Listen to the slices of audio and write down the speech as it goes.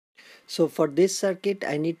So for this circuit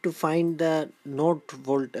I need to find the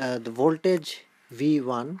the voltage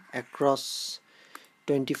V1 across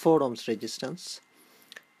 24 ohms resistance.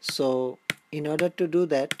 So in order to do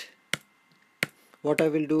that, what I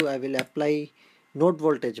will do, I will apply node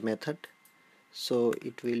voltage method. So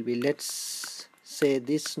it will be, let's say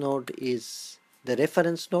this node is the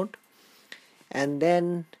reference node, and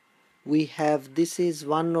then we have, this is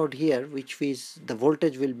one node here, which is the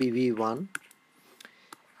voltage will be V1.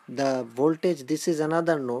 The voltage, this is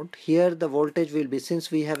another node here, the voltage will be,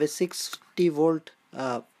 since we have a 60 volt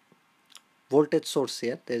voltage source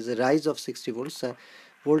here, there is a rise of 60 volts,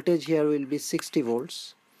 voltage here will be 60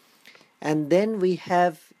 volts, and then we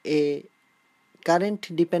have a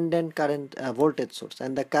current dependent current voltage source,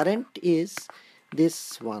 and the current is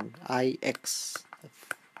this one, Ix.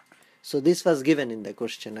 So this was given in the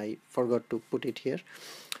question, I forgot to put it here.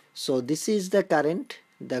 So this is the current,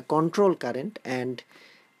 the control current, and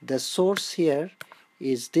the source here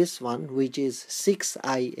is this one, which is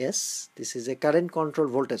 6Is. This is a current control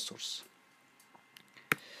voltage source.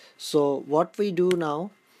 So what we do now,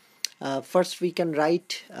 first we can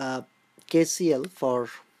write KCL for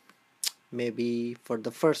maybe for the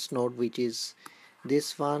first node, which is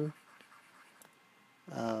this one.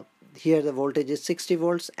 Here the voltage is 60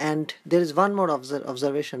 volts, and there is one more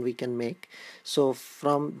observation we can make. So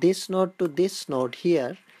from this node to this node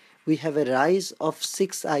here we have a rise of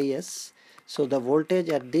 6Is, so the voltage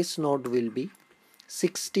at this node will be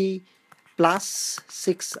 60 plus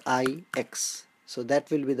 6Ix, so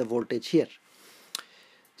that will be the voltage here.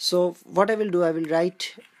 So what I will do, I will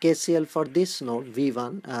write KCL for this node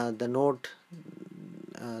V1, the node,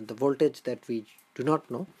 the voltage that we do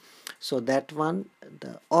not know. So that one,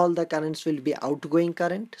 all the currents will be outgoing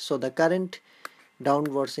current, so the current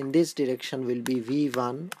downwards in this direction will be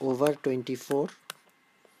V1 over 24,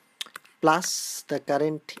 plus the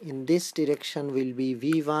current in this direction will be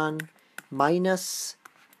V1 minus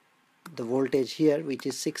the voltage here, which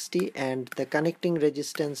is 60, and the connecting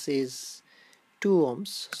resistance is 2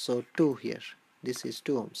 ohms, so 2 here, this is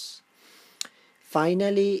 2 ohms.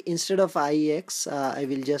 Finally, instead of Ix, I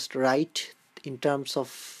will just write in terms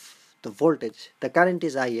of the voltage. The current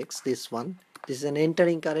is Ix, this one. This is an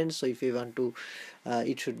entering current, so if you want to,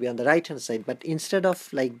 it should be on the right hand side. But instead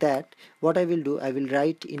of like that, what I will do, I will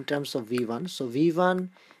write in terms of V1. So V1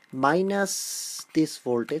 minus this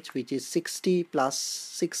voltage, which is 60 plus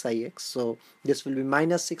 6Ix. So this will be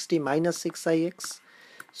minus 60 minus 6Ix.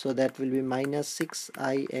 So that will be minus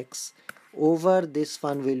 6Ix over this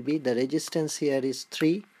one will be, the resistance here is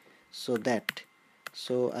 3. So that,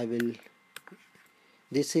 so I will,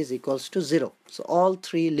 this is equals to 0. So all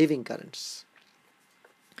three leaving currents.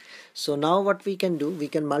 So now what we can do, we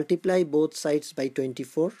can multiply both sides by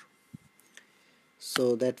 24.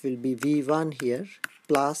 So that will be V1 here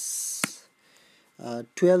plus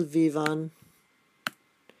 12V1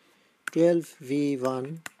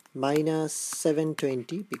 minus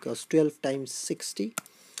 720, because 12 times 60,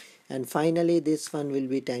 and finally this one will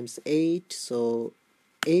be times 8, so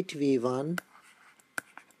 8V1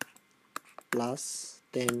 plus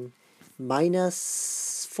then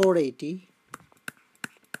minus 480,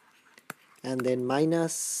 and then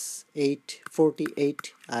minus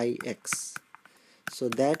 848Ix, so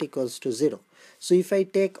that equals to 0. So if I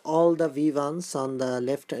take all the V1s on the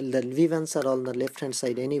left, the V1s are on the left hand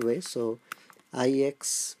side anyway, so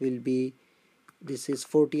Ix will be, this is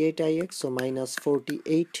 48Ix, so minus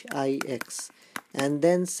 48Ix, and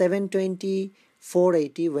then 720,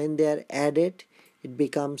 480, when they are added it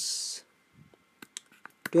becomes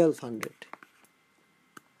 1200.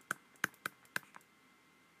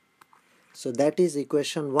 So that is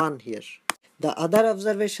equation 1 here. The other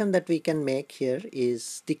observation that we can make here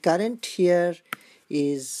is the current here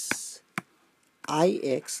is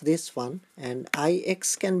Ix, this one, and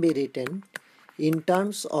Ix can be written in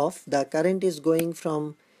terms of the current is going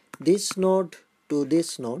from this node to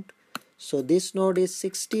this node. So this node is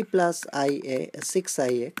 60 plus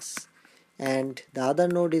 6Ix, and the other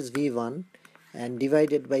node is V1 and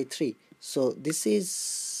divided by 3. So this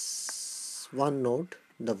is one node,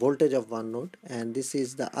 the voltage of one node, and this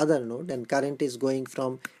is the other node, and current is going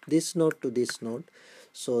from this node to this node.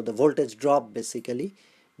 So the voltage drop basically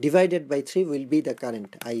divided by 3 will be the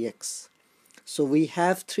current Ix. So we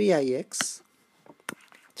have 3Ix.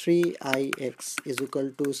 3Ix is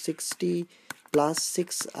equal to 60 plus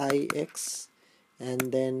 6Ix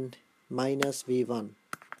and then minus V1,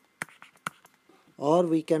 or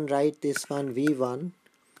we can write this one V1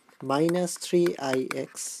 minus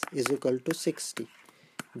 3Ix is equal to 60,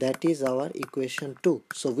 That is our equation 2.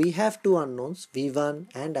 So we have two unknowns, V1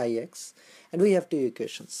 and Ix, and we have two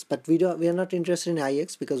equations. But we are not interested in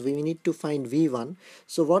Ix because we need to find V1.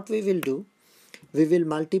 So what we will do, we will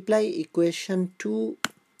multiply equation 2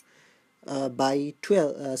 by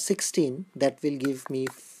 16. That will give me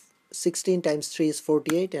 16 times 3 is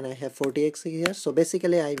 48, and I have 40x here. So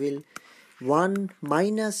basically I will 1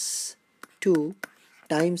 minus 2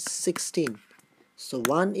 times 16. So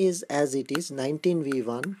 1 is as it is,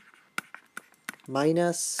 19v1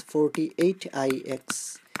 minus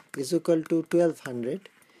 48ix is equal to 1200,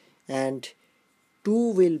 and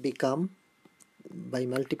 2 will become, by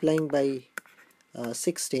multiplying by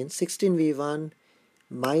 16v1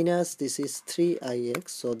 minus this is 3ix,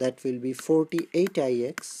 so that will be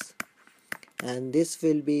 48ix, and this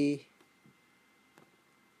will be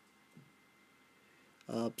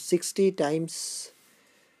 60 times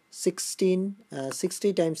 16,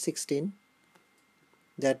 60 times 16,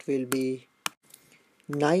 that will be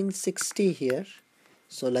 960 here.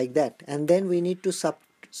 So like that, and then we need to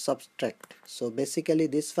subtract. So basically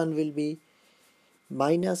this one will be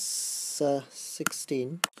minus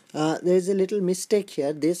 16. There is a little mistake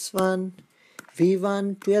here. This one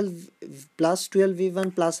v1 12 plus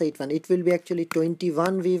 12v1 plus 8v1, it will be actually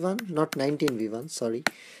 21v1, not 19v1, sorry.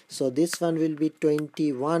 So this one will be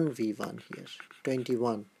 21v1 here,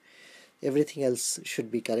 21. Everything else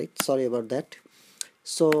should be correct, sorry about that.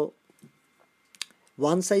 So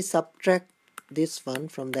once I subtract this one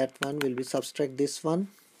from that one, will be subtract this one.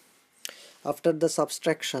 After the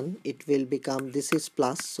subtraction, it will become, this is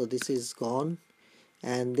plus, so this is gone,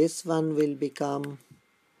 and this one will become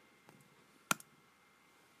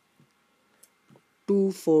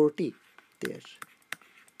 240 there.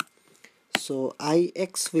 So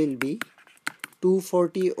Ix will be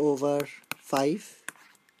 240 over 5,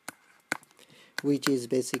 which is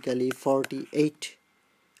basically 48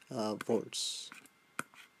 volts.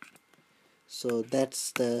 So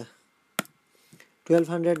that's the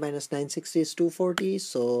 1200 minus 960 is 240,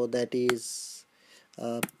 so that is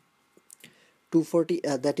 240,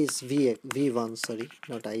 that is V1, sorry,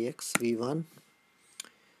 not Ix, V1.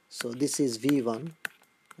 So this is V1.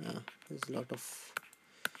 There's a lot of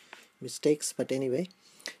mistakes, but anyway,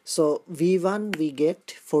 so V1 we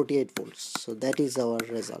get 48 volts, so that is our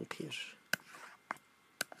result here.